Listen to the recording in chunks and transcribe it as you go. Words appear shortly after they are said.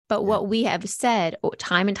But what we have said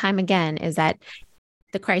time and time again is that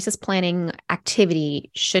the crisis planning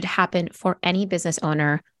activity should happen for any business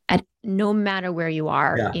owner at no matter where you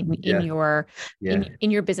are in your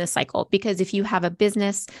business cycle. Because if you have a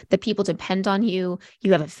business, the people depend on you,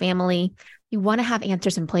 you have a family, you want to have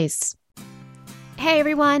answers in place. Hey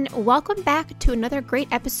everyone, welcome back to another great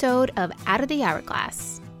episode of Out of the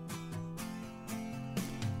Hourglass.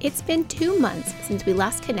 It's been 2 months since we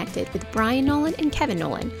last connected with Brian Nolan and Kevin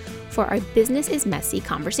Nolan for our Business is Messy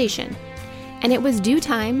conversation, and it was due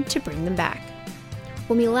time to bring them back.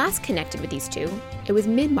 When we last connected with these two, it was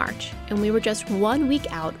mid-March, and we were just 1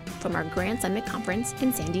 week out from our Grand Summit Conference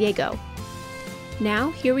in San Diego. Now,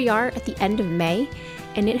 here we are at the end of May,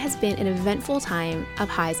 and it has been an eventful time of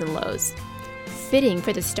highs and lows. Fitting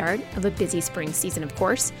for the start of a busy spring season, of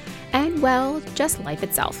course, and well, just life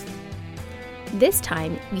itself. This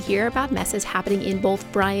time, we hear about messes happening in both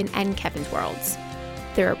Brian and Kevin's worlds,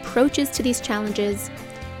 their approaches to these challenges,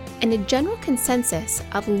 and a general consensus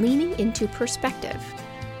of leaning into perspective.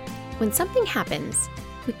 When something happens,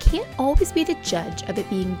 we can't always be the judge of it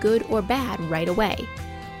being good or bad right away.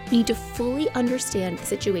 We need to fully understand the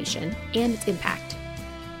situation and its impact.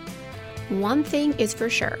 One thing is for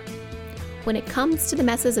sure, when it comes to the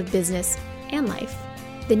messes of business and life,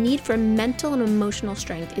 the need for mental and emotional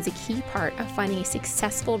strength is a key part of finding a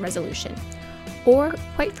successful resolution, or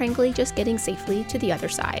quite frankly, just getting safely to the other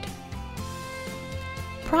side.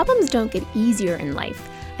 Problems don't get easier in life,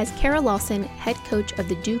 as Kara Lawason, head coach of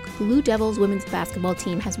the Duke Blue Devils women's basketball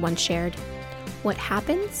team, has once shared. What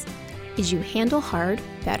happens is you handle hard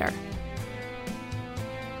better.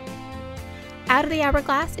 Out of the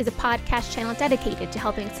Hourglass is a podcast channel dedicated to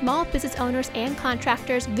helping small business owners and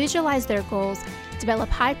contractors visualize their goals, develop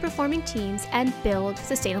high-performing teams, and build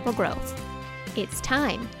sustainable growth. It's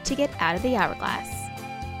time to get out of the hourglass.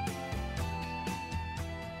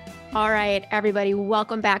 All right, everybody,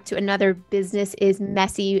 welcome back to another Business is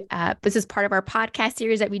Messy. This is part of our podcast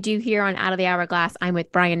series that we do here on Out of the Hourglass. I'm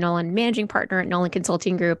with Brian Nolan, managing partner at Nolan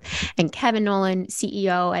Consulting Group, and Kevin Nolan,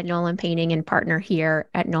 CEO at Nolan Painting and partner here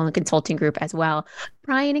at Nolan Consulting Group as well.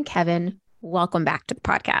 Brian and Kevin, welcome back to the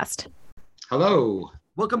podcast. Hello.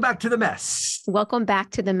 Welcome back to the mess. Welcome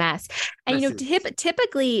back to the mess. And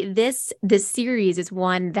typically this series is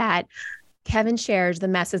one that Kevin shares the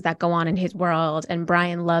messes that go on in his world, and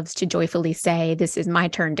Brian loves to joyfully say, "This is my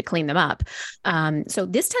turn to clean them up." So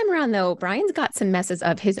this time around, though, Brian's got some messes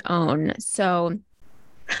of his own. So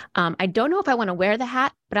I don't know if I want to wear the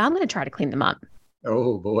hat, but I'm going to try to clean them up.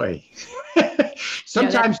 Oh boy!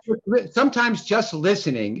 Sometimes just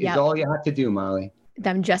listening is all you have to do, Molly.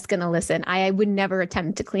 I'm just going to listen. I would never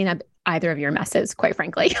attempt to clean up either of your messes, quite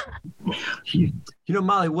frankly.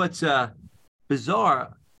 Molly, what's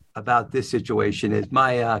bizarre about this situation is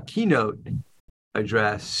my keynote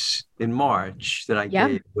address in March that I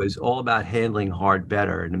gave was all about handling hard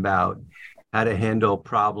better and about how to handle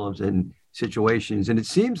problems and situations. And it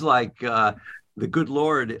seems like the good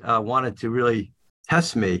Lord wanted to really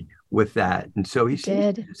test me with that. And so he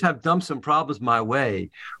seems to just have dumped some problems my way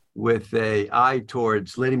with an eye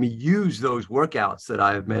towards letting me use those workouts that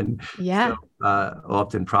I've been so,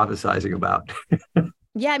 often prophesizing about.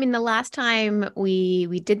 Yeah, I mean, the last time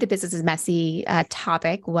we did the Business is Messy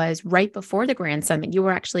topic was right before the Grand Summit. You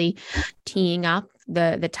were actually teeing up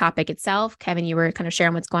the topic itself. Kevin, you were kind of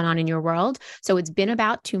sharing what's going on in your world. So it's been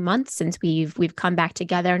about 2 months since we've come back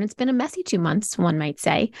together, and it's been a messy 2 months, one might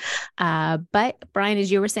say. But Brian,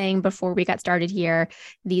 as you were saying before we got started here,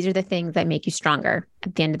 these are the things that make you stronger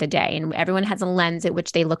at the end of the day. And everyone has a lens at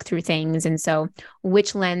which they look through things. And so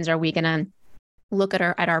which lens are we going to look at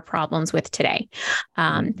our problems with today?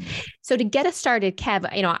 So to get us started, Kev,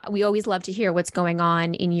 we always love to hear what's going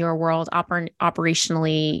on in your world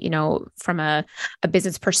operationally, from a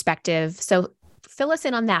business perspective. So fill us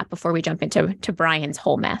in on that before we jump into Brian's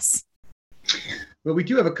whole mess. Well, we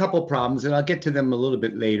do have a couple problems, and I'll get to them a little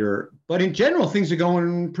bit later. But in general, things are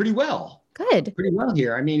going pretty well. Good. Pretty well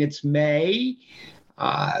here. I mean, it's May,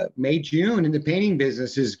 June, and the painting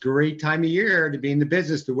business is a great time of year to be in the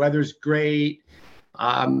business. The weather's great.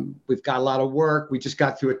 We've got a lot of work. We just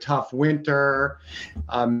got through a tough winter.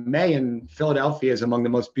 May in Philadelphia is among the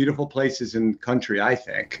most beautiful places in the country, I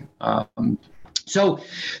think. So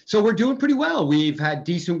we're doing pretty well. We've had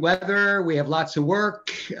decent weather. We have lots of work.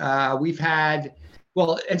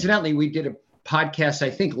 Incidentally, we did a podcast, I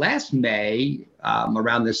think, last May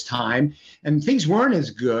around this time, and things weren't as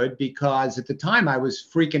good because at the time I was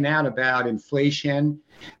freaking out about inflation,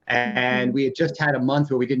 and we had just had a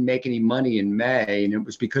month where we didn't make any money in May, and it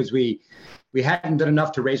was because we we hadn't done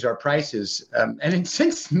enough to raise our prices. And then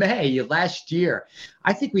since May last year,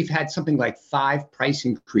 I think we've had something like 5 price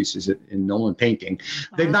increases in Nolan Painting.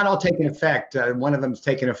 Wow. They've not all taken effect. One of them's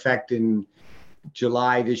taken effect in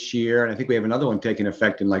July this year, and I think we have another one taking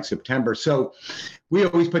effect in like September. So we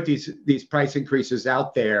always put these price increases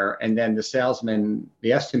out there, and then the salesmen, the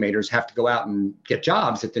estimators, have to go out and get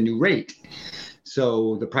jobs at the new rate.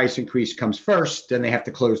 So the price increase comes first, then they have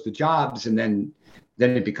to close the jobs, and then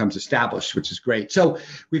it becomes established, which is great. So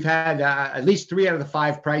we've had at least 3 out of the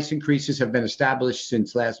 5 price increases have been established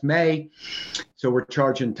since last May. So we're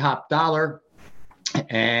charging top dollar,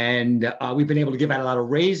 and we've been able to give out a lot of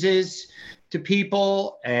raises to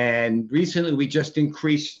people. And recently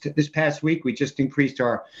this past week, we just increased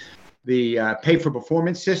the pay for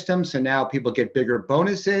performance system. So now people get bigger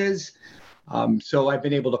bonuses. So I've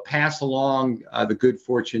been able to pass along the good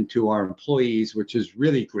fortune to our employees, which is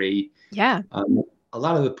really great. Yeah. A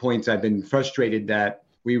lot of the points I've been frustrated that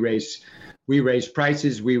we raise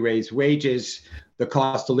prices, we raise wages, the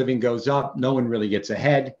cost of living goes up, no one really gets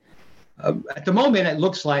ahead. At the moment, it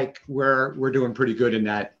looks like we're doing pretty good in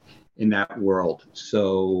that world.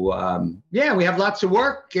 So we have lots of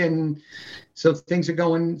work, and so things are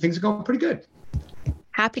going pretty good.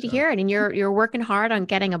 Happy to hear it. And you're working hard on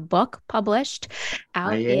getting a book published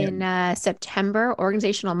out in September,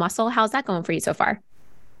 Organizational Muscle. How's that going for you so far?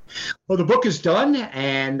 Well, the book is done,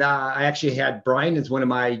 and I actually had Brian as one of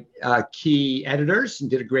my key editors and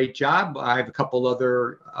did a great job. I have a couple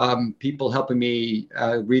other people helping me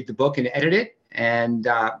read the book and edit it. And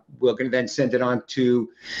we're going to then send it on to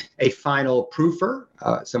a final proofer,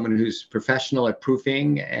 someone who's professional at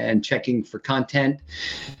proofing and checking for content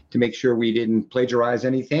to make sure we didn't plagiarize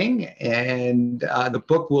anything. And the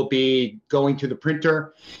book will be going to the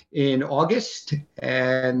printer in August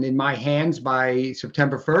and in my hands by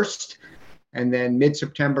September 1st. And then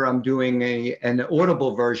mid-September, I'm doing an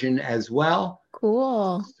Audible version as well.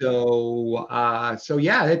 Cool. So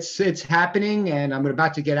yeah, it's happening, and I'm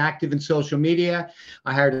about to get active in social media.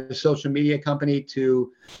 I hired a social media company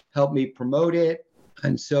to help me promote it,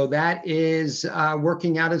 and so that is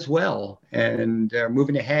working out as well and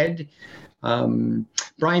moving ahead.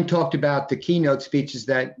 Brian talked about the keynote speeches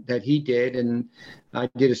that he did, and I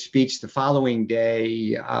did a speech the following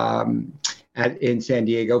day in San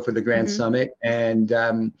Diego for the Grand Summit. And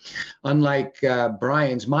unlike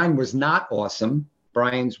Brian's, mine was not awesome.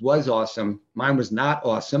 Brian's was awesome. Mine was not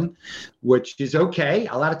awesome, which is okay.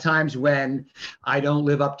 A lot of times when I don't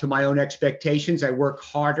live up to my own expectations, I work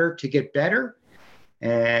harder to get better.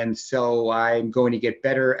 And so I'm going to get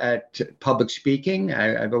better at public speaking.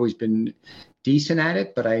 I've always been decent at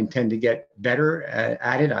it, but I intend to get better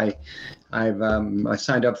at it. I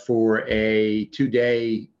signed up for a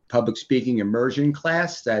 2-day public speaking immersion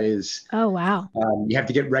class. That is, oh wow, you have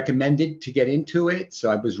to get recommended to get into it.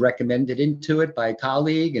 So I was recommended into it by a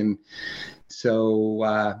colleague, and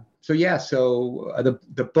so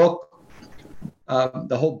the book,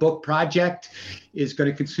 the whole book project is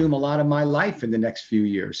going to consume a lot of my life in the next few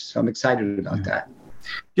years. So I'm excited about that.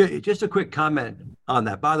 Yeah, just a quick comment on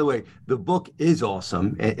that. By the way, the book is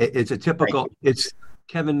awesome. It's a typical, it's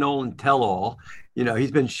Kevin Nolan tell-all. You know,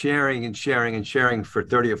 he's been sharing and sharing and sharing for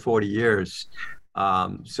 30 or 40 years.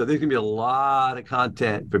 So there's going to be a lot of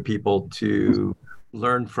content for people to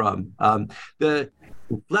learn from. The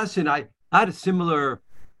lesson, I had a similar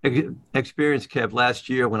experience, Kev, last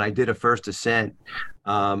year when I did a first ascent.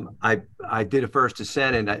 I did a first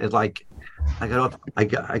ascent, and I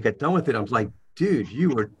got done with it. I was like, dude,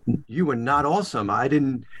 you were not awesome. I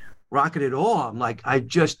didn't rock it at all. I'm like, I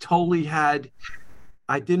just totally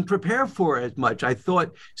I didn't prepare for it as much. I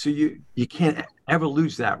thought, so you can't ever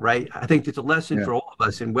lose that, right? I think it's a lesson for all of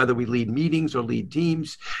us, and whether we lead meetings or lead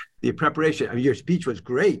teams, the preparation. I mean, your speech was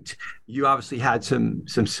great. You obviously had some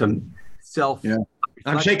self. Yeah.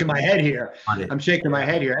 I'm shaking my head here.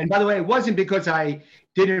 And by the way, it wasn't because I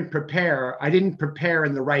didn't prepare. I didn't prepare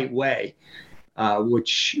in the right way,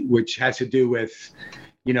 which has to do with,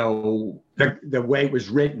 the way it was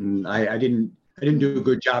written. I didn't do a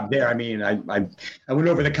good job there. I mean, I went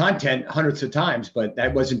over the content hundreds of times, but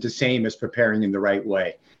that wasn't the same as preparing in the right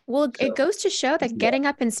way. Well, it goes to show that getting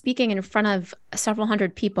up and speaking in front of several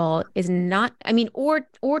hundred people is not, or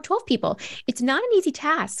 12 people, it's not an easy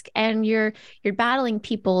task. And you're battling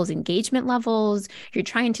people's engagement levels. You're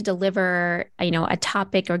trying to deliver, a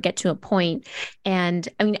topic or get to a point. And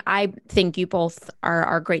I think you both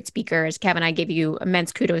are great speakers. Kevin, I give you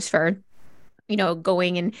immense kudos for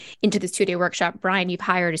going into this 2-day workshop. Brian, you've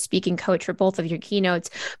hired a speaking coach for both of your keynotes,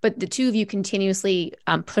 but the two of you continuously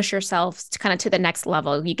push yourselves to kind of to the next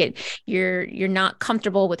level. You're not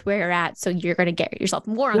comfortable with where you're at, so you're going to get yourself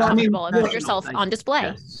more uncomfortable and put yourself on display.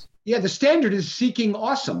 Yes. Yeah, the standard is seeking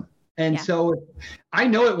awesome. And so I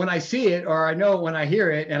know it when I see it, or I know it when I hear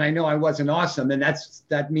it, and I know I wasn't awesome. And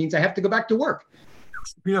that means I have to go back to work.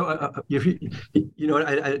 At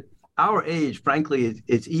our age, frankly,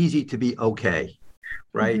 it's easy to be okay,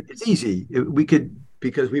 right? Mm-hmm. It's easy.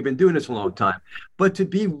 Because we've been doing this a long time. But to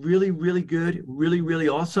be really, really good, really, really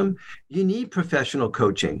awesome, you need professional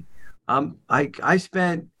coaching. I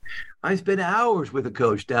spent hours with a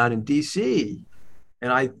coach down in DC.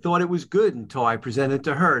 And I thought it was good until I presented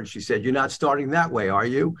to her, and she said, "You're not starting that way, are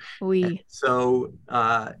you?" So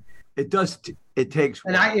it takes.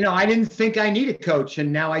 And I didn't think I need a coach,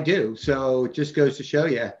 and now I do. So it just goes to show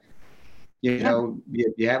you,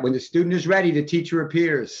 when the student is ready, the teacher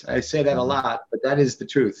appears. I say that a lot, but that is the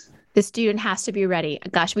truth. The student has to be ready.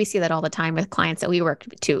 Gosh, we see that all the time with clients that we work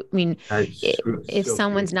to. I mean, if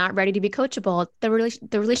someone's not ready to be coachable, the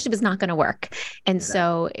relationship is not going to work. And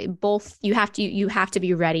so both you have to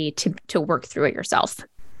be ready to work through it yourself.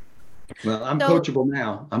 Well, I'm coachable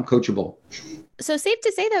now. I'm coachable. So safe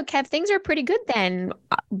to say though, Kev, things are pretty good then.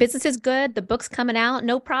 Business is good. The book's coming out.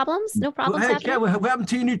 No problems. No problems. Hey, Kev, what happened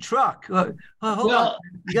to your new truck? Hold on.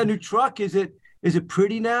 You got a new truck? Is it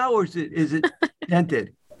pretty now, or is it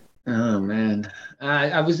dented? Oh, man.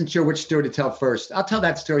 I wasn't sure which story to tell first. I'll tell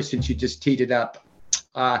that story since you just teed it up.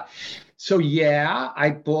 I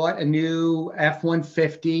bought a new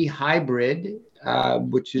F-150 hybrid,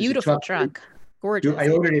 which is beautiful truck. Gorgeous. I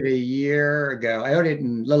ordered it a year ago. I ordered it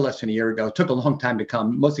in a little less than a year ago. It took a long time to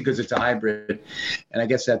come, mostly because it's a hybrid. And I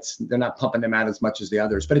guess they're not pumping them out as much as the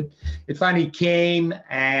others. But it finally came,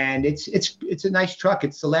 and it's a nice truck.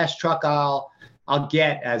 It's the last truck I'll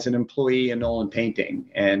get as an employee in Nolan Painting.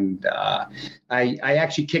 And I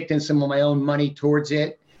actually kicked in some of my own money towards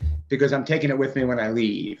it because I'm taking it with me when I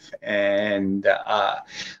leave. And I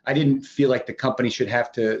didn't feel like the company should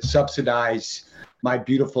have to subsidize my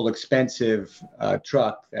beautiful, expensive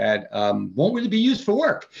truck that won't really be used for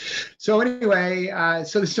work. So anyway,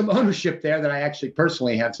 so there's some ownership there that I actually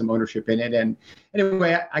personally have some ownership in it. And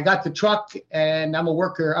anyway, I got the truck, and I'm a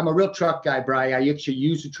worker. I'm a real truck guy, Brian. I actually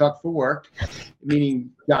use the truck for work,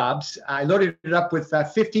 meaning jobs. I loaded it up with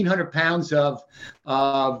 1,500 pounds of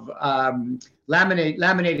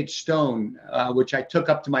laminated stone, which I took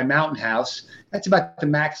up to my mountain house. That's about the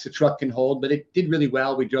max the truck can hold, but it did really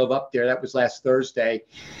well. We drove up there. That was last Thursday.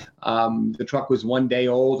 The truck was 1 day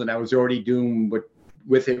old, and I was already doing what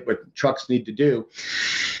trucks need to do.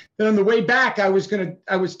 Then on the way back, I was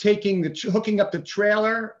hooking up the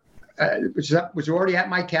trailer, which was already at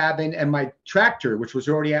my cabin, and my tractor, which was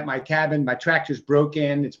already at my cabin. My tractor's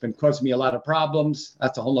broken. It's been causing me a lot of problems.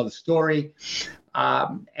 That's a whole other story.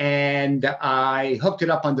 And I hooked it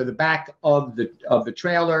up under the back of the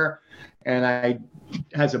trailer, and I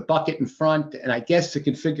has a bucket in front. And I guess the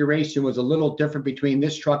configuration was a little different between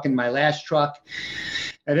this truck and my last truck.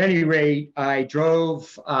 At any rate, I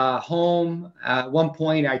drove home. At one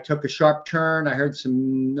point, I took a sharp turn. I heard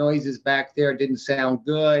some noises back there. It didn't sound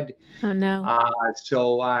good. Oh, no.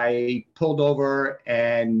 So I pulled over,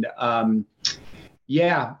 and I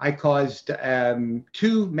caused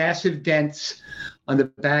 2 massive dents on the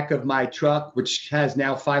back of my truck, which has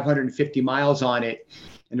now 550 miles on it.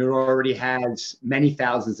 And it already has many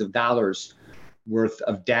thousands of dollars worth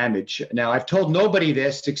of damage. Now, I've told nobody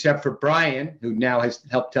this except for Brian, who now has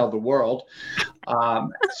helped tell the world. I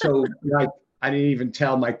didn't even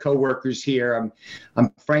tell my coworkers here. I'm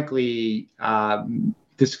frankly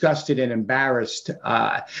disgusted and embarrassed.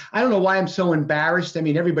 I don't know why I'm so embarrassed. I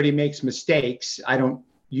mean, everybody makes mistakes. I don't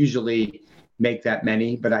usually make that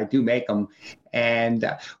many, but I do make them. And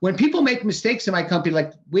when people make mistakes in my company,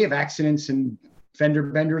 like we have accidents and fender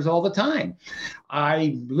benders all the time,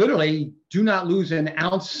 I literally do not lose an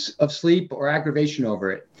ounce of sleep or aggravation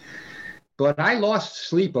over it. But I lost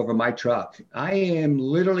sleep over my truck. I am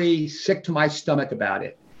literally sick to my stomach about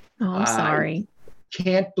it. Oh, I'm sorry.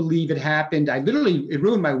 Can't believe it happened. It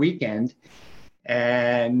ruined my weekend,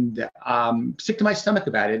 and sick to my stomach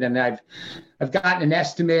about it. And I've gotten an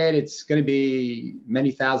estimate. It's going to be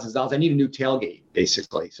many thousands of dollars. I need a new tailgate,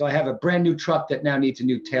 basically. So I have a brand new truck that now needs a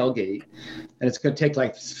new tailgate, and it's going to take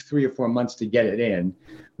like 3 or 4 months to get it in,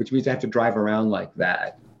 which means I have to drive around like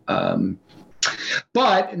that.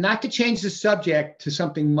 But not to change the subject to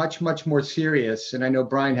something much, much more serious. And I know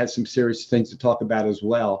Brian has some serious things to talk about as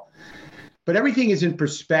well. But everything is in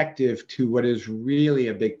perspective to what is really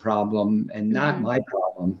a big problem and not my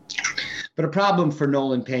problem. but a problem for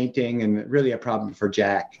Nolan Painting and really a problem for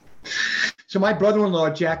Jack. So my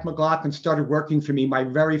brother-in-law, Jack McLaughlin, started working for me, my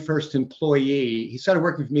very first employee. He started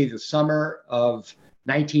working for me the summer of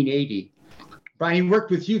 1980. Brian, he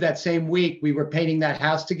worked with you that same week. We were painting that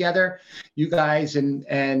house together. You guys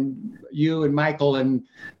and you and Michael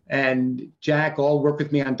and Jack all worked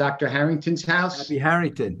with me on Dr. Harrington's house. Happy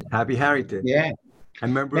Harrington. Yeah. I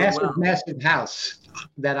remember it well. Massive house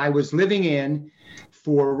that I was living in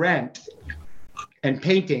for rent and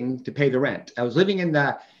painting to pay the rent. I was living in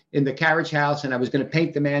the carriage house, and I was going to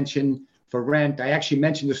paint the mansion for rent. I actually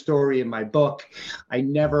mentioned the story in my book. I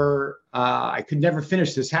could never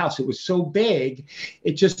finish this house. It was so big,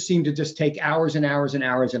 it just seemed to just take hours and hours and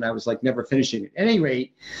hours, and I was like never finishing it. At any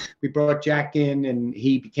rate, we brought Jack in, and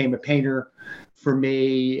he became a painter for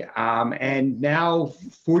me. And now,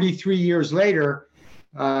 43 years later,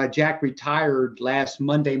 Jack retired last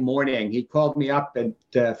Monday morning. He called me up at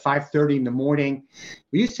 5:30 in the morning.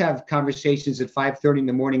 We used to have conversations at 5:30 in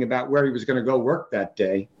the morning about where he was going to go work that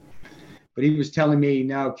day. But he was telling me,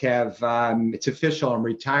 no, Kev, it's official, I'm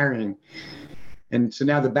retiring. And so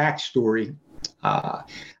now the backstory.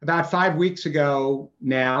 About 5 weeks ago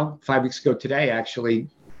today, actually,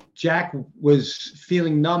 Jack was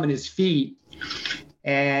feeling numb in his feet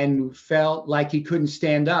and felt like he couldn't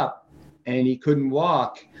stand up and he couldn't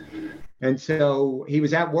walk. And so he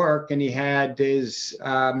was at work, and he had his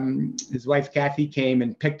wife, Kathy, came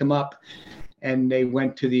and picked him up. And they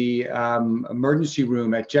went to the emergency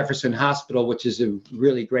room at Jefferson Hospital, which is a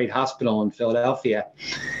really great hospital in Philadelphia.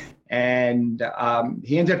 And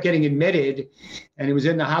he ended up getting admitted, and he was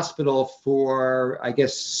in the hospital for, I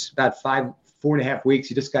guess, about 4.5 weeks.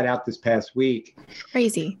 He just got out this past week.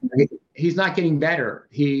 Crazy. He's not getting better.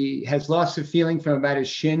 He has lost the feeling from about his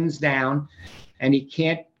shins down, and he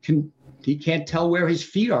can't tell where his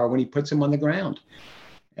feet are when he puts them on the ground.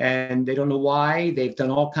 And they don't know why. They've done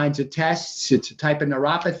all kinds of tests. It's a type of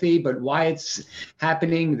neuropathy, but why it's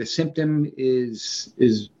happening, the symptom is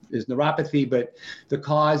neuropathy, but the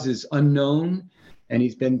cause is unknown. And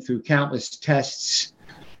he's been through countless tests.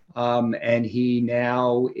 And he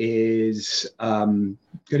now is going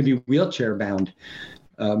to be wheelchair bound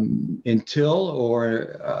until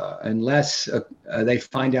or unless they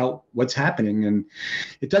find out what's happening. And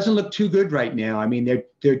it doesn't look too good right now. I mean,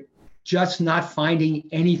 they're just not finding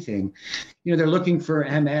anything. You know, they're looking for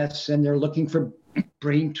MS, and they're looking for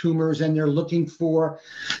brain tumors, and they're looking for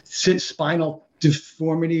spinal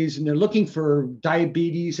deformities, and they're looking for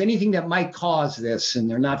diabetes, anything that might cause this, and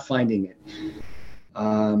they're not finding it.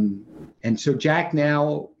 And so Jack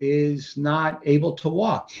now is not able to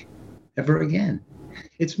walk ever again.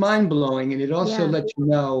 It's mind-blowing, and it also lets you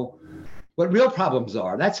know what real problems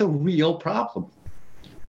are. That's a real problem.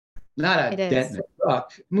 Not a dent in the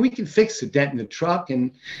truck. I mean, we can fix a dent in the truck, and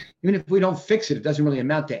even if we don't fix it, it doesn't really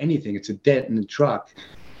amount to anything. It's a dent in the truck.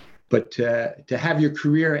 But to have your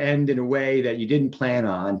career end in a way that you didn't plan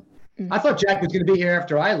on. I thought Jack was going to be here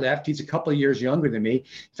after I left. He's a couple of years younger than me.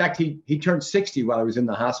 In fact, he turned 60 while I was in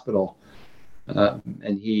the hospital,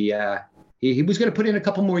 and he was going to put in a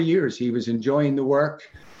couple more years. He was enjoying the work.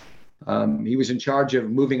 He was in charge of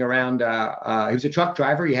moving around. He was a truck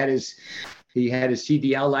driver. He had his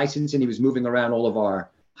CDL license, and he was moving around all of our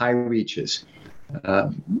high reaches.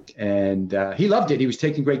 And he loved it. He was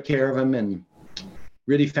taking great care of him, and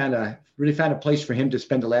really found a place for him to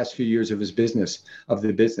spend the last few years of his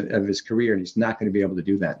his career. And he's not going to be able to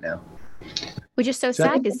do that now. Which is so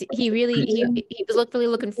sad, because he was really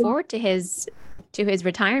looking forward to his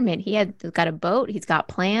retirement. He had got a boat, he's got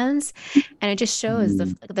plans, and it just shows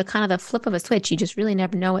the kind of the flip of a switch. You just really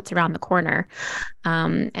never know what's around the corner.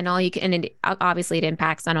 And obviously it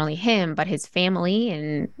impacts not only him, but his family,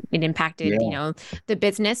 and it impacted, the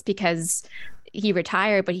business, because he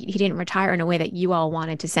retired, but he didn't retire in a way that you all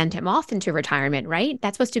wanted to send him off into retirement, right?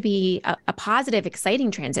 That's supposed to be a positive, exciting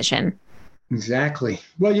transition. Exactly.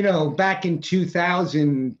 Well, back in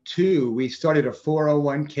 2002, we started a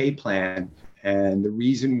 401k plan. And the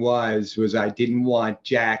reason was I didn't want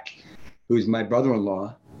Jack, who's my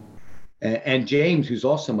brother-in-law, and James, who's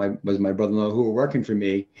also was my brother-in-law, who were working for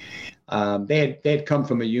me. They had come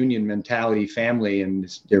from a union mentality family,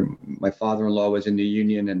 and my father-in-law was in the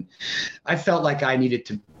union, and I felt like I needed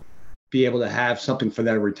to be able to have something for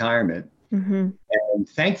their retirement. Mm-hmm. And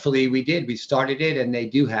thankfully, we did. We started it, and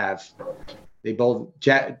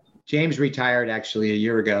James retired actually a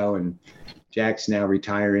year ago, and Jack's now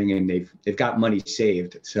retiring, and they've got money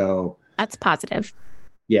saved. So that's positive.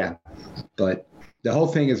 Yeah, but the whole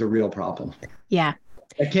thing is a real problem. Yeah,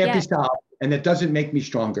 it can't be solved, and it doesn't make me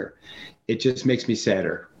stronger. It just makes me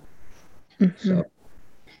sadder. Mm-hmm. So,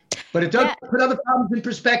 but it does put other problems in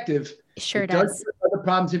perspective. Sure It does. put other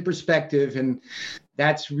problems in perspective, and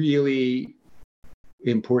that's really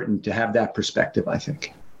important to have that perspective, I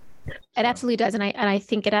think. It absolutely does. And I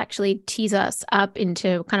think it actually tees us up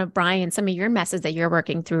into kind of, Brian, some of your messes that you're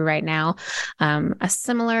working through right now. A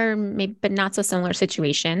similar, maybe, but not so similar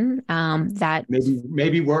situation that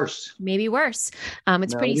maybe worse. Maybe worse.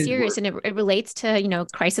 It's pretty serious, and it relates to,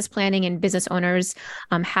 crisis planning and business owners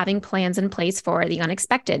having plans in place for the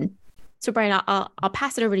unexpected. So, Brian, I'll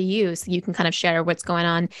pass it over to you so you can kind of share what's going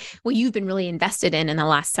on, what you've been really invested in the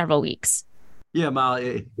last several weeks. Yeah,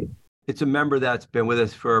 Molly, it's a member that's been with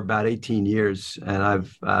us for about 18 years, and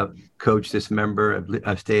I've coached this member.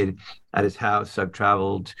 I've stayed at his house. I've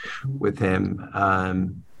traveled with him.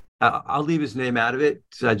 I'll leave his name out of it.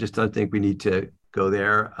 So I just don't think we need to go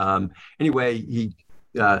there. Anyway, he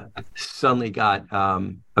suddenly got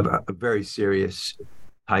a very serious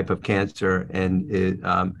type of cancer, and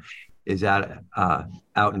is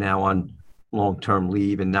out now on long-term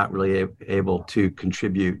leave and not really able to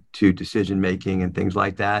contribute to decision-making and things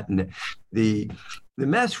like that. And the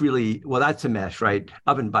mess really, well, that's a mess, right?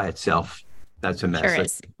 Up and by itself, that's a mess. Sure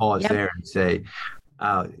Let's is. pause there and say,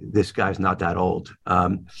 this guy's not that old.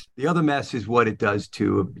 The other mess is what it does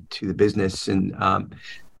to the business. And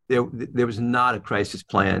there was not a crisis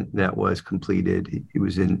plan that was completed. He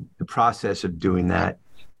was in the process of doing that.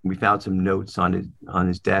 We found some notes on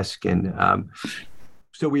his desk, and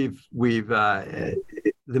so we've the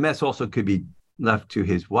mess also could be left to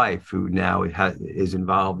his wife, who now is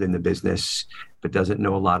involved in the business but doesn't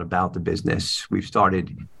know a lot about the business. We've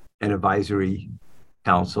started an advisory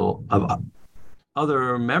council of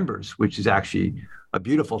other members, which is actually a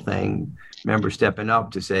beautiful thing. Members stepping up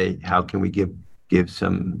to say, how can we give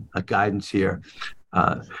some guidance here?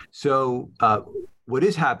 What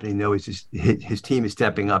is happening, though, is his team is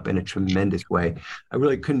stepping up in a tremendous way. I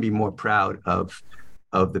really couldn't be more proud of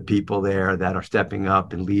the people there that are stepping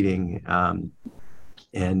up and leading.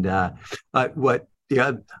 What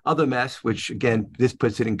the other mess, which again, this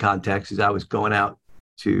puts it in context, is I was going out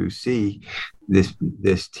to see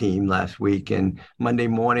this team last week, and Monday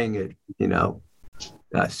morning,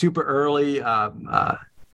 super early,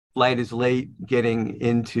 flight is late getting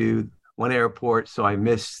into one airport, so I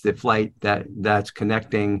missed the flight that's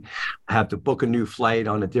connecting. I have to book a new flight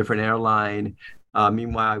on a different airline.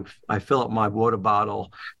 Meanwhile, I fill up my water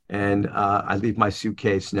bottle, and I leave my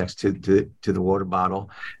suitcase next to the water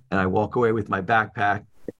bottle, and I walk away with my backpack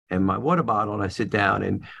and my water bottle, and I sit down,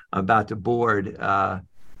 and I'm about to board,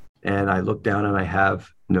 and I look down, and I have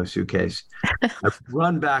no suitcase. I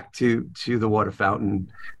run back to the water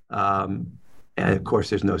fountain, and of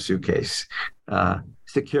course, there's no suitcase.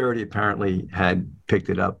 Security apparently had picked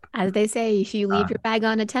it up. As they say, if you leave your bag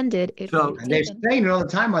unattended, and they're saying it all the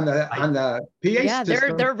time on the PA yeah,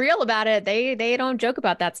 system. they're real about it. They don't joke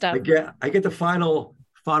about that stuff. I get the final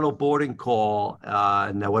boarding call.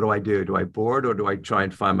 Now what do? Do I board, or do I try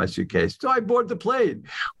and find my suitcase? So I board the plane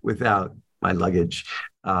without my luggage,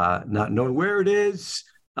 not knowing where it is.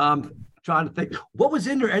 Trying to think, what was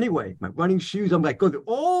in there anyway? My running shoes. I'm like,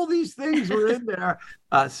 all these things were in there.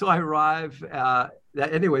 So I arrive.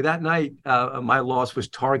 That night, my loss was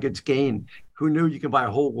Target's gain. Who knew you can buy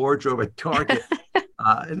a whole wardrobe at Target?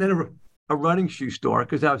 And then a running shoe store,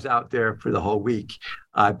 because I was out there for the whole week.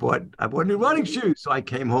 I bought new running shoes. So I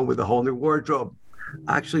came home with a whole new wardrobe.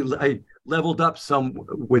 Actually, I leveled up, some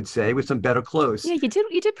would say, with some better clothes. Yeah, you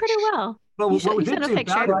did pretty well. But what was interesting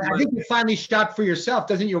about it, I think you finally shop for yourself.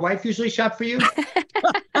 Doesn't your wife usually shop for you?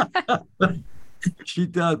 She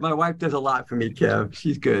does. My wife does a lot for me, Kev.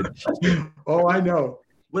 She's good. Oh, I know.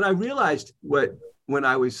 When I realized when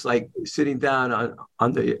I was like sitting down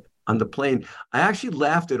on the plane, I actually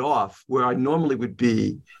laughed it off, where I normally would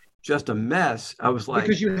be just a mess. I was like,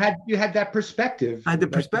 because you had that perspective. I had the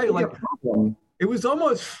perspective. Like, it was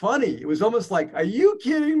almost funny. It was almost like, are you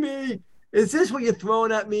kidding me? Is this what you're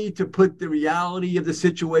throwing at me to put the reality of the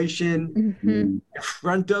situation in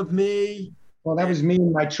front of me? Well, that was me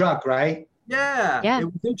in my truck, right? Yeah. It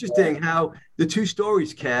was interesting how the two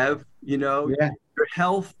stories, Kev, your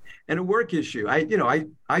health and a work issue.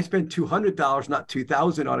 I spent $200, not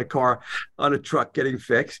 $2,000 on a truck getting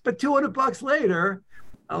fixed, but $200 later,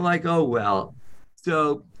 I'm like, oh, well.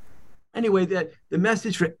 So anyway, the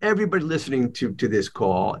message for everybody listening to this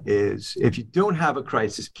call is, if you don't have a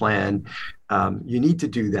crisis plan, you need to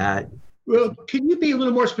do that. Well, can you be a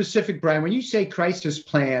little more specific, Brian? When you say crisis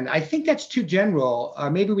plan, I think that's too general.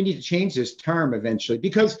 Maybe we need to change this term eventually,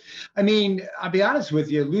 because, I mean, I'll be honest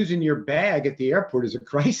with you, losing your bag at the airport is a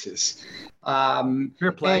crisis.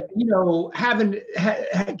 Fair play. And,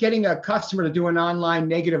 getting a customer to do an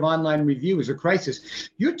negative online review is a crisis.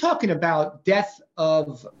 You're talking about death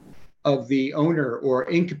of of the owner or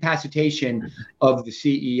incapacitation of the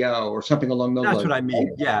CEO or something along those lines. That's what I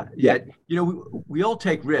mean. Yeah. We all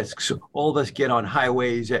take risks. All of us get on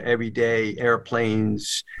highways every day,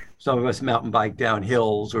 airplanes. Some of us mountain bike down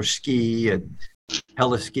hills or ski and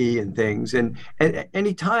heli-ski and things. And at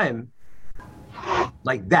any time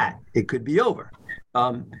like that, it could be over.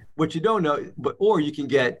 What you don't know, or you can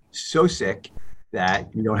get so sick that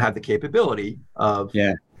you don't have the capability of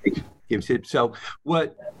So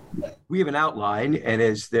what we have an outline, and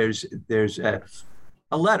there's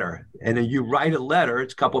a letter, and then you write a letter.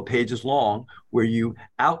 It's a couple of pages long, where you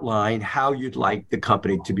outline how you'd like the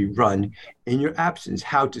company to be run in your absence,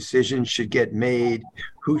 how decisions should get made,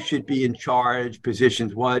 who should be in charge,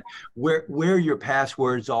 positions, where your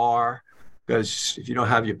passwords are. Because if you don't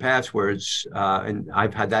have your passwords, and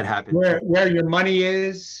I've had that happen. Where your money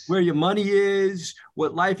is. Where your money is,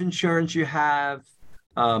 what life insurance you have.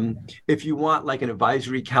 If you want like an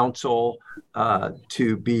advisory council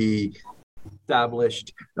to be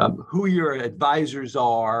established, who your advisors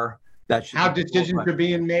are. How decisions are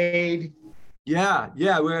being made. Yeah.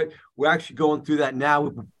 We're actually going through that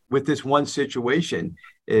now with this one situation,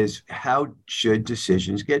 is how should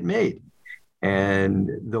decisions get made? And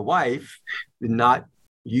the wife, not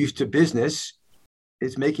used to business,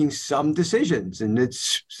 is making some decisions. And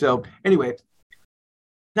anyway,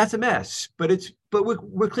 that's a mess, but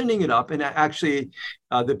we're cleaning it up. And actually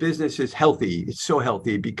the business is healthy. It's so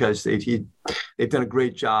healthy because they've done a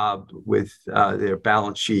great job with their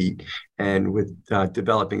balance sheet and with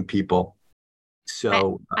developing people.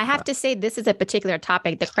 So I have to say, this is a particular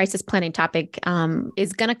topic. The crisis planning topic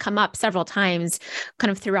is going to come up several times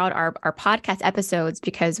kind of throughout our podcast episodes,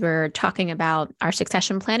 because we're talking about our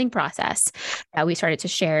succession planning process that we started to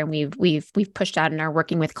share, and we've pushed out and are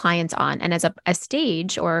working with clients on. And as a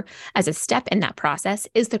stage or as a step in that process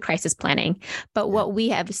is the crisis planning. But what we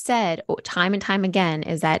have said time and time again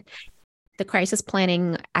is that the crisis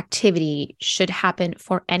planning activity should happen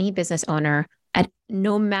for any business owner at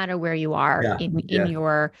no matter where you are in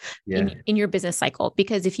your business cycle.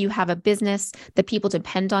 Because if you have a business, the people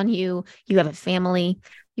depend on you, you have a family,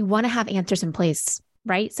 you want to have answers in place,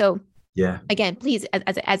 right? So again, please,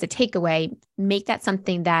 as a takeaway, make that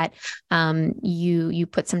something that you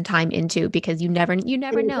put some time into, because you never know.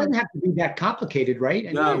 It doesn't have to be that complicated,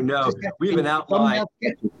 right? No. We have an outline.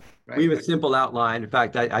 Right? We have a simple outline. In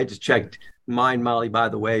fact, I just checked mine, Molly, by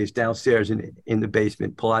the way, is downstairs in the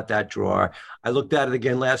basement. Pull out that drawer. I looked at it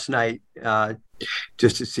again last night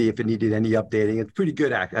just to see if it needed any updating. It's pretty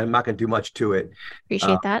good. I'm not going to do much to it.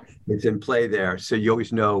 Appreciate that. It's in play there. So you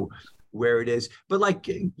always know where it is. But like,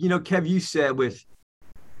 Kev, you said with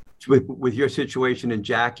your situation and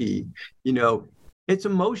Jackie, it's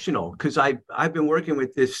emotional, because I've been working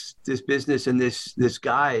with this business and this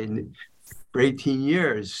guy for 18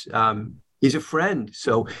 years. He's a friend.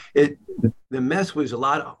 So the mess was a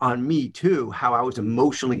lot on me too, how I was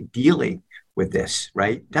emotionally dealing with this,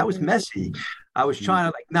 right? That was messy. I was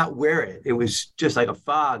trying to not wear it. It was just like a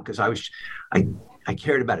fog, because I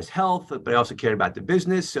cared about his health, but I also cared about the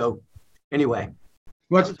business. So anyway.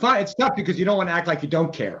 Well, it's fine. It's tough because you don't want to act like you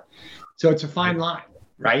don't care. So it's a fine line,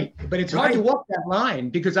 right? But it's hard to walk that line,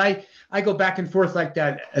 because I go back and forth like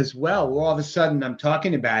that as well, where all of a sudden I'm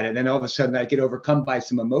talking about it, and then all of a sudden I get overcome by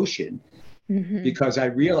some emotion. Because I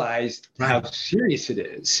realized how serious it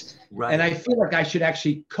is. Right. And I feel like I should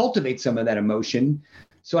actually cultivate some of that emotion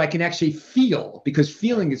so I can actually feel, because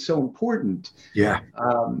feeling is so important. Yeah.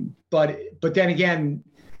 But then again,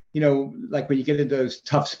 like when you get into those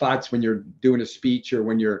tough spots when you're doing a speech or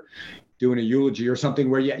when you're doing a eulogy or something,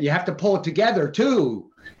 where you have to pull it together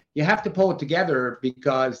too. You have to pull it together,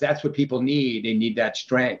 because that's what people need. They need that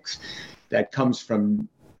strength that comes from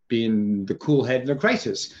being the cool head in a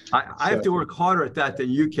crisis. I have to work harder at that than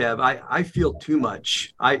you, Kev. I feel too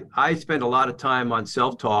much. I spend a lot of time on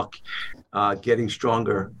self-talk, getting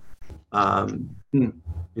stronger. I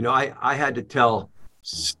had to tell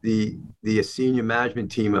the senior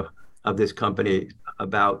management team of this company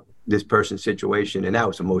about this person's situation, and that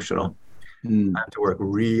was emotional. I have to work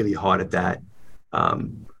really hard at that.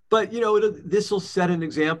 But this will set an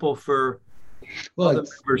example for other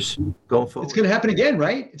members going forward. It's going to happen again,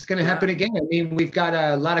 right? It's going to happen again. I mean, we've got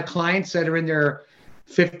a lot of clients that are in their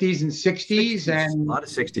 50s and 60s, and a lot of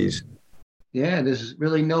 60s. Yeah, there's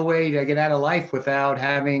really no way to get out of life without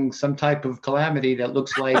having some type of calamity that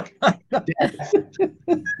looks like death.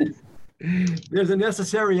 There's a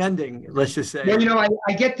necessary ending, let's just say. Well,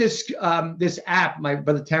 I get this this app. My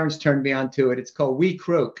brother Terrence turned me on to it. It's called We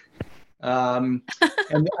Croak. And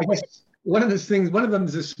I guess one of them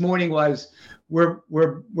this morning was we're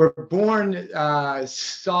born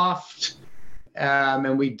soft,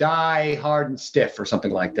 and we die hard and stiff or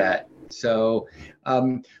something like that. So,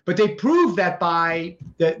 but they prove that by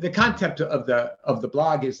the concept of the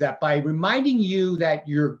blog is that by reminding you that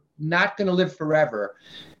you're not going to live forever,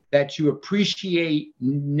 that you appreciate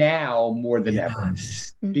now more than ever,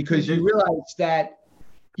 because you realize that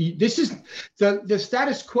this is the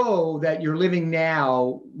status quo that you're living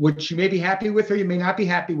now, which you may be happy with or you may not be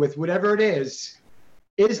happy with, whatever it is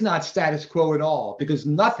not status quo at all, because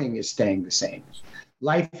nothing is staying the same.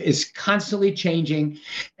 Life is constantly changing,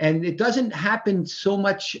 and it doesn't happen so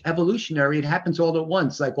much evolutionary. It happens all at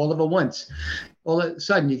once, like all of a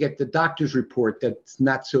sudden you get the doctor's report that's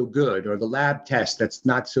not so good, or the lab test that's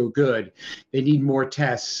not so good. They need more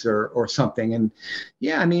tests or something. And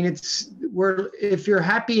yeah, I mean, if you're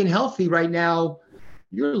happy and healthy right now,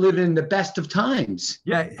 you're living the best of times.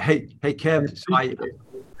 Yeah. Hey, Kev. So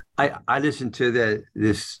I listened to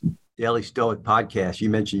this Daily Stoic podcast. You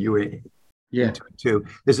mentioned you were into it too.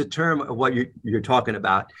 There's a term of what you're talking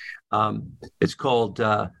about. It's called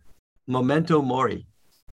memento mori.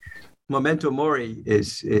 Memento mori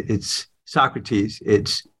it's Socrates.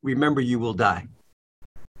 It's remember you will die,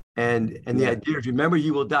 and the idea is remember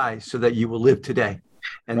you will die so that you will live today,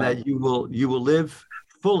 and that you will live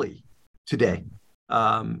fully today,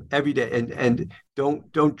 every day, and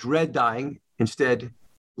don't dread dying. Instead,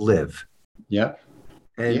 live. Yeah.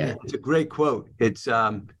 And it's a great quote. It's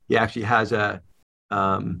he actually has a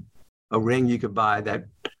ring you could buy that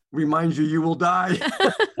reminds you will die.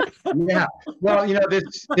 Yeah. Well,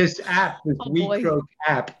 this app, this WeCroak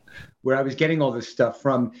app, where I was getting all this stuff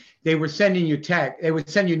from, they were sending you they would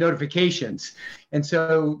send you notifications. And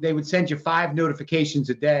so they would send you 5 notifications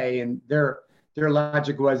a day. And their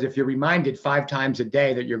logic was, if you're reminded 5 times a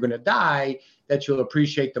day that you're going to die, that you'll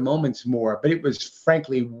appreciate the moments more. But it was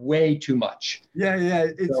frankly way too much. Yeah.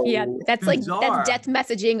 That's bizarre. That's death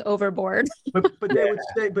messaging overboard. But they would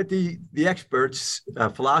say, but the experts,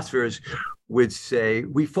 philosophers would say,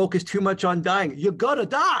 we focus too much on dying. You're gonna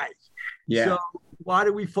die. Yeah. So why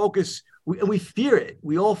do we focus? We fear it.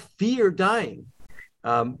 We all fear dying.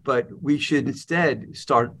 But we should instead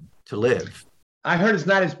start to live. I heard it's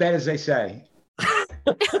not as bad as they say.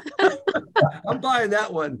 I'm buying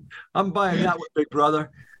that one, big brother.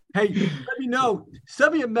 Hey, let me know.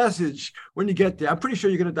 Send me a message when you get there. I'm pretty sure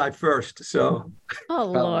you're going to die first. So. Oh,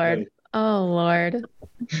 Lord.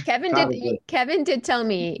 Kevin did tell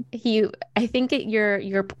me I think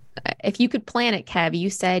if you could plan it, Kev, you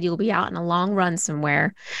said you'll be out on a long run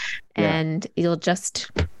somewhere and you'll just.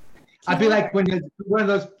 I'd be like when there's one of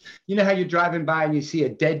those, you know how you're driving by and you see a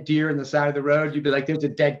dead deer on the side of the road? You'd be like, there's a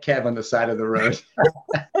dead Kev on the side of the road.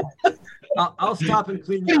 I'll stop and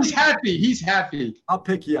clean you up. He's happy. I'll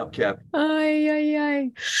pick you up, Kev.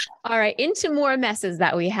 All right, into more messes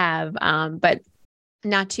that we have, but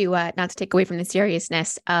not to take away from the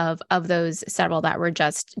seriousness of those several that were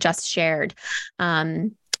just shared.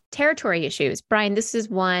 Territory issues. Brian, this is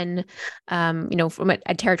one, from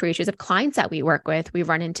a territory issues of clients that we work with. We've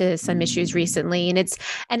run into some issues recently,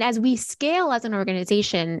 and as we scale as an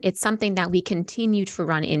organization, it's something that we continue to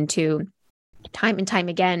run into time and time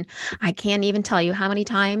again. I can't even tell you how many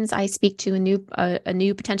times I speak to a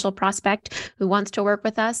new potential prospect who wants to work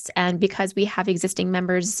with us, and because we have existing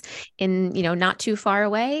members in not too far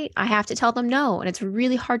away, I have to tell them no, and it's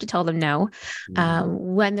really hard to tell them no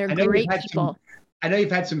when they're great people. I know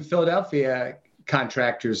you've had some Philadelphia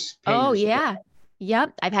contractors. Oh, yeah.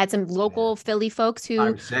 Yep. I've had some local Philly folks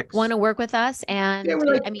who want to work with us. And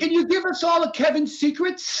can you give us all of Kevin's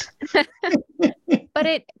secrets? But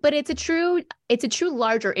it's a true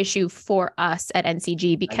larger issue for us at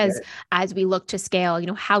NCG, because as we look to scale,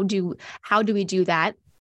 how do we do that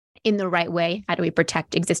in the right way? How do we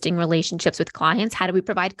protect existing relationships with clients? How do we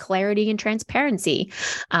provide clarity and transparency,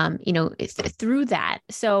 through that?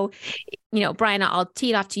 So, Brian, I'll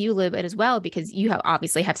tee it off to you a little bit as well, because you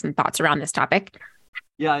obviously have some thoughts around this topic.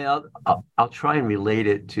 Yeah, I'll try and relate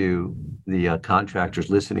it to the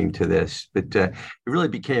contractors listening to this, but it really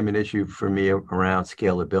became an issue for me around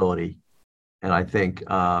scalability. And I think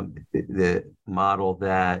the model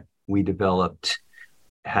that we developed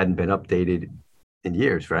hadn't been updated in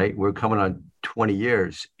years, right? We're coming on 20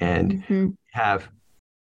 years and have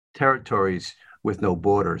territories with no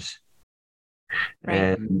borders. Right.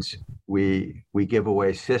 And we give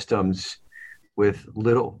away systems with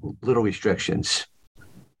little restrictions.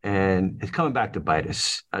 And it's coming back to bite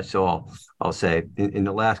us. That's all I'll say. In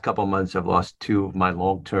the last couple of months, I've lost 2 of my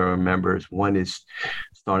long-term members. One is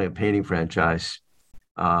starting a painting franchise,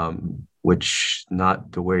 which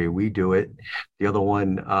not the way we do it. The other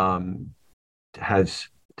one has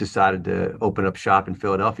decided to open up shop in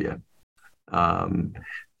Philadelphia.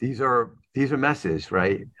 These are these are messes,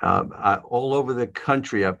 right? All over the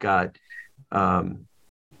country, I've got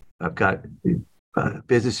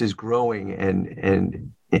businesses growing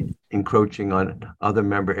and encroaching on other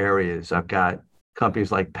member areas. I've got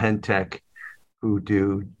companies like Pentech who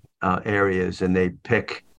do areas, and they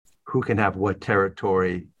pick who can have what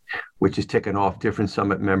territory, which is ticking off different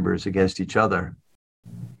summit members against each other.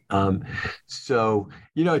 So,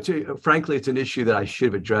 frankly, it's an issue that I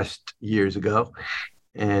should have addressed years ago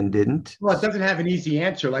and didn't. Well, it doesn't have an easy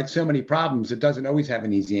answer. Like so many problems, it doesn't always have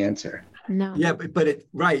an easy answer. No. Yeah, but it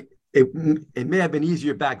may have been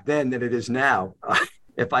easier back then than it is now.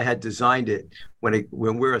 If I had designed it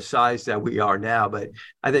when we're a size that we are now. But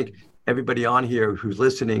I think everybody on here who's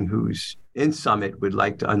listening, who's in Summit, would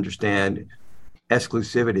like to understand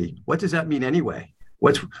exclusivity. What does that mean anyway?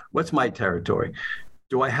 What's my territory?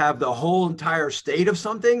 Do I have the whole entire state of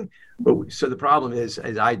something? So the problem is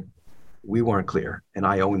we weren't clear, and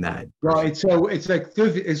I own that. Right. So it's like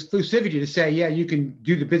exclusivity to say, yeah, you can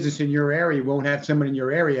do the business in your area. You won't have someone in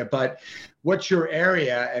your area, but what's your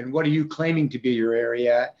area and what are you claiming to be your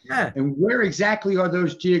area? Yeah. And where exactly are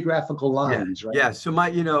those geographical lines, right? Yeah. So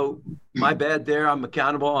my bad there. I'm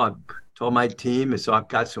accountable. I've told my team, so I've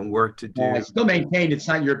got some work to do. I still maintain it's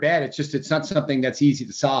not your bad. It's just, it's not something that's easy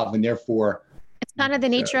to solve, and therefore it's kind of the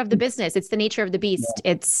nature of the business. It's the nature of the beast.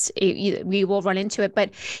 Yeah. We will run into it, but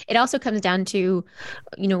it also comes down to,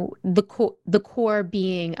 the core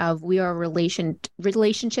being of we are a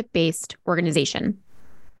relationship-based organization.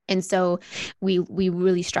 And so we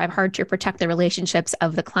really strive hard to protect the relationships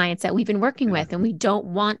of the clients that we've been working with. And we don't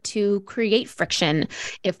want to create friction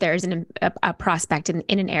if there's a prospect in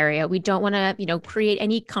an area. We don't want to, create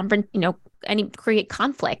any create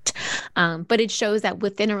conflict. But it shows that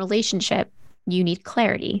within a relationship, you need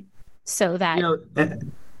clarity so that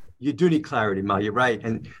you do need clarity, Ma. You're right.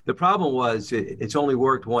 And the problem was it's only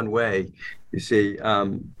worked one way. You see,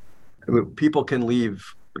 people can leave,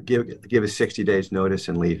 give a 60 days notice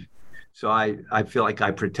and leave. So I feel like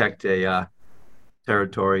I protect a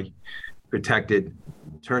territory, protected,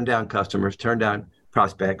 turn down customers, turn down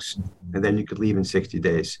prospects, and then you could leave in 60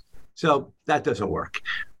 days. So that doesn't work.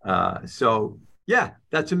 Yeah,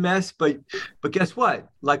 that's a mess, but guess what?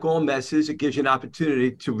 Like all messes, it gives you an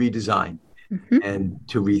opportunity to redesign and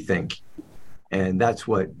to rethink. And that's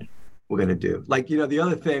what we're going to do. Like, the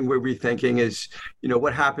other thing we're rethinking is,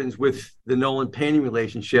 what happens with the Nolan painting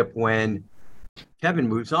relationship when Kevin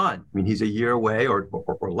moves on. I mean, he's a year away or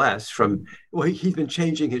less from, he's been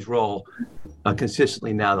changing his role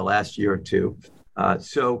consistently now the last year or two.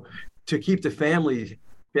 So to keep the family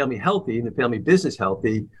healthy and the family business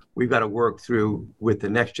healthy, we've got to work through with the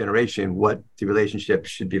next generation what the relationship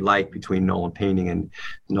should be like between Nolan Painting and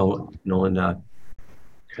Nolan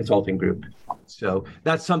Consulting Group. So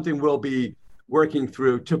that's something we'll be working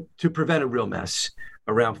through to prevent a real mess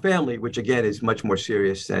around family, which again is much more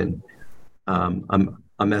serious than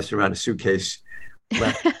a mess around a suitcase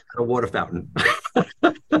left at a water fountain.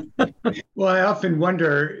 Well, I often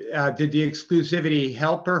wonder, did the exclusivity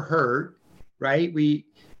help or hurt? Right?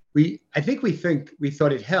 I think we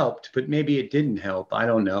thought it helped, but maybe it didn't help. I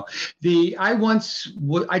don't know.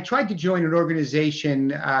 I tried to join an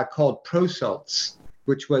organization called ProSults,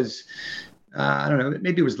 which was, I don't know,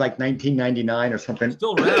 maybe it was like 1999 or something.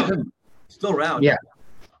 Still around.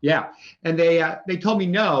 Yeah. And they told me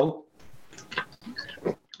no.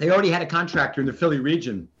 They already had a contractor in the Philly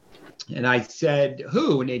region. And I said,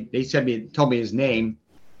 who? And they told me his name.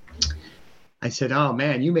 I said, oh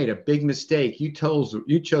man, you made a big mistake. You chose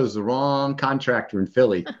the wrong contractor in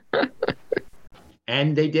Philly.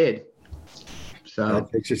 And they did. So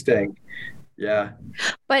that's interesting. Yeah.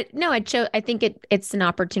 But no, I think it's an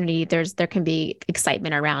opportunity. There can be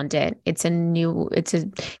excitement around it. It's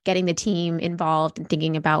getting the team involved and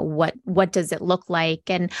thinking about what does it look like.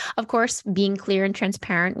 And of course, being clear and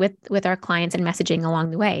transparent with our clients and messaging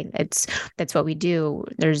along the way. That's what we do.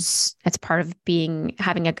 That's part of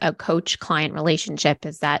having a coach client relationship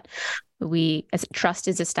is that as trust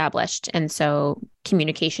is established. And so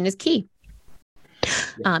communication is key.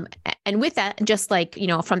 And with that, just like,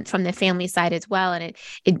 from the family side as well. And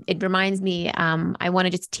it reminds me, I want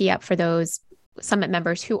to just tee up for those Summit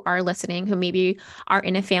members who are listening, who maybe are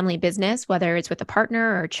in a family business, whether it's with a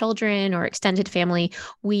partner or children or extended family.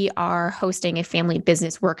 We are hosting a family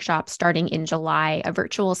business workshop starting in July, a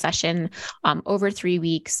virtual session over 3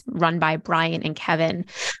 weeks run by Brian and Colin.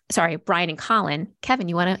 Kevin,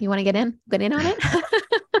 you want to get in on it?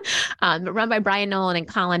 Run by Brian Nolan and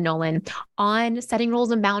Colin Nolan on setting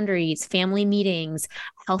rules and boundaries, family meetings,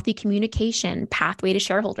 healthy communication, pathway to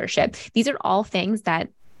shareholdership. These are all things that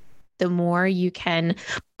the more you can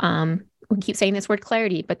we keep saying this word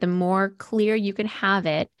clarity, but the more clear you can have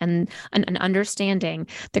it and an understanding,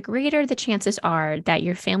 the greater the chances are that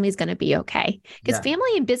your family is going to be okay. Because family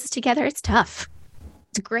and business together, it's tough.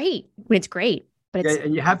 It's great when it's great, but it's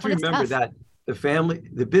and you have to remember that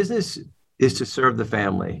the business is to serve the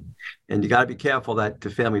family, and you got to be careful that the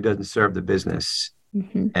family doesn't serve the business.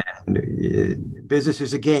 Mm-hmm. And business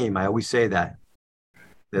is a game. I always say that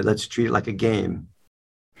let's treat it like a game.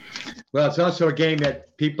 Well, it's also a game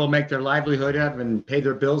that people make their livelihood of and pay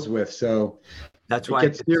their bills with. So that's why it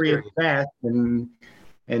gets serious fast, and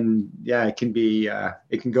it can be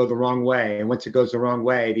it can go the wrong way. And once it goes the wrong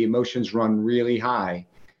way, the emotions run really high.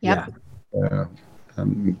 Yep.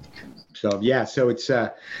 So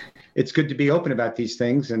it's good to be open about these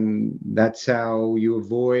things, and that's how you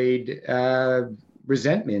avoid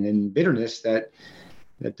resentment and bitterness that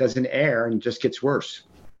doesn't air and just gets worse.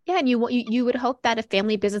 Yeah, and you would hope that a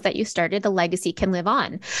family business that you started, the legacy can live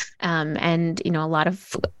on. And a lot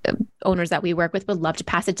of owners that we work with would love to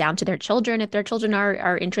pass it down to their children if their children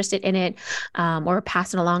are interested in it, or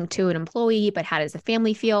pass it along to an employee. But how does the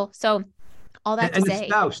family feel? So all that and to say, the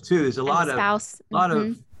spouse too. There's a lot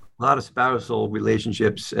of spousal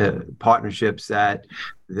relationships, partnerships that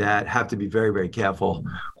have to be very, very careful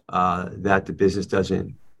that the business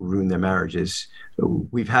doesn't ruin their marriages.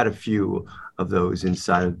 We've had a few of those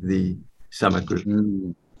inside of the Summit Group.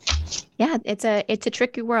 Yeah, it's a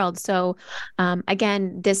tricky world. So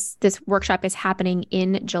again, this workshop is happening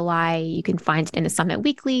in July. You can find it in the Summit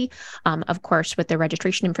Weekly, of course, with the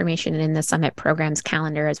registration information, and in the Summit Programs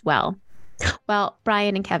calendar as well. Well,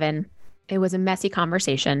 Brian and Kevin, it was a messy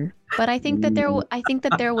conversation, but I think that there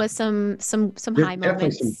was some high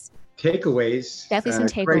moments. Some takeaways. Definitely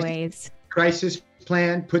some takeaways. Crisis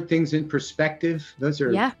plan, put things in perspective. Those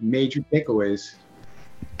are major takeaways.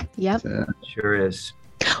 Yep. Sure is.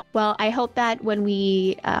 Well, I hope that when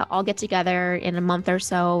we all get together in a month or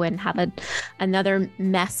so and have another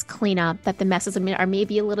mess cleanup, that the messes are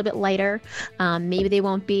maybe a little bit lighter. Maybe they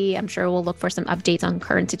won't be. I'm sure we'll look for some updates on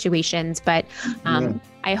current situations. But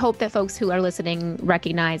I hope that folks who are listening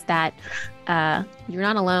recognize that you're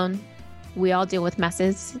not alone. We all deal with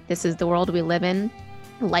messes. This is the world we live in.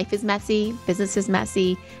 Life is messy, business is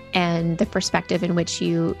messy, and the perspective in which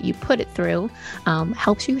you put it through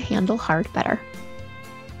helps you handle hard better.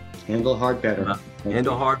 Handle hard better.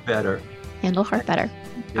 Handle hard better. Handle hard better.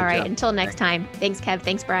 Good All right, job. until next time. Thanks, Kev.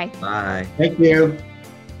 Thanks, Bri. Bye. Thank you.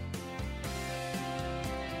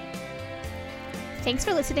 Thanks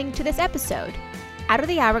for listening to this episode. Out of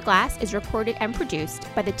the Hourglass is recorded and produced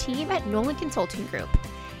by the team at Nolan Consulting Group,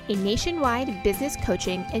 a nationwide business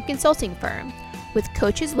coaching and consulting firm with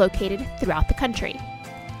coaches located throughout the country.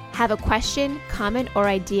 Have a question, comment, or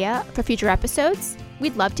idea for future episodes?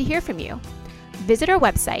 We'd love to hear from you. Visit our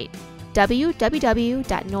website,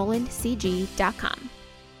 www.nolancg.com.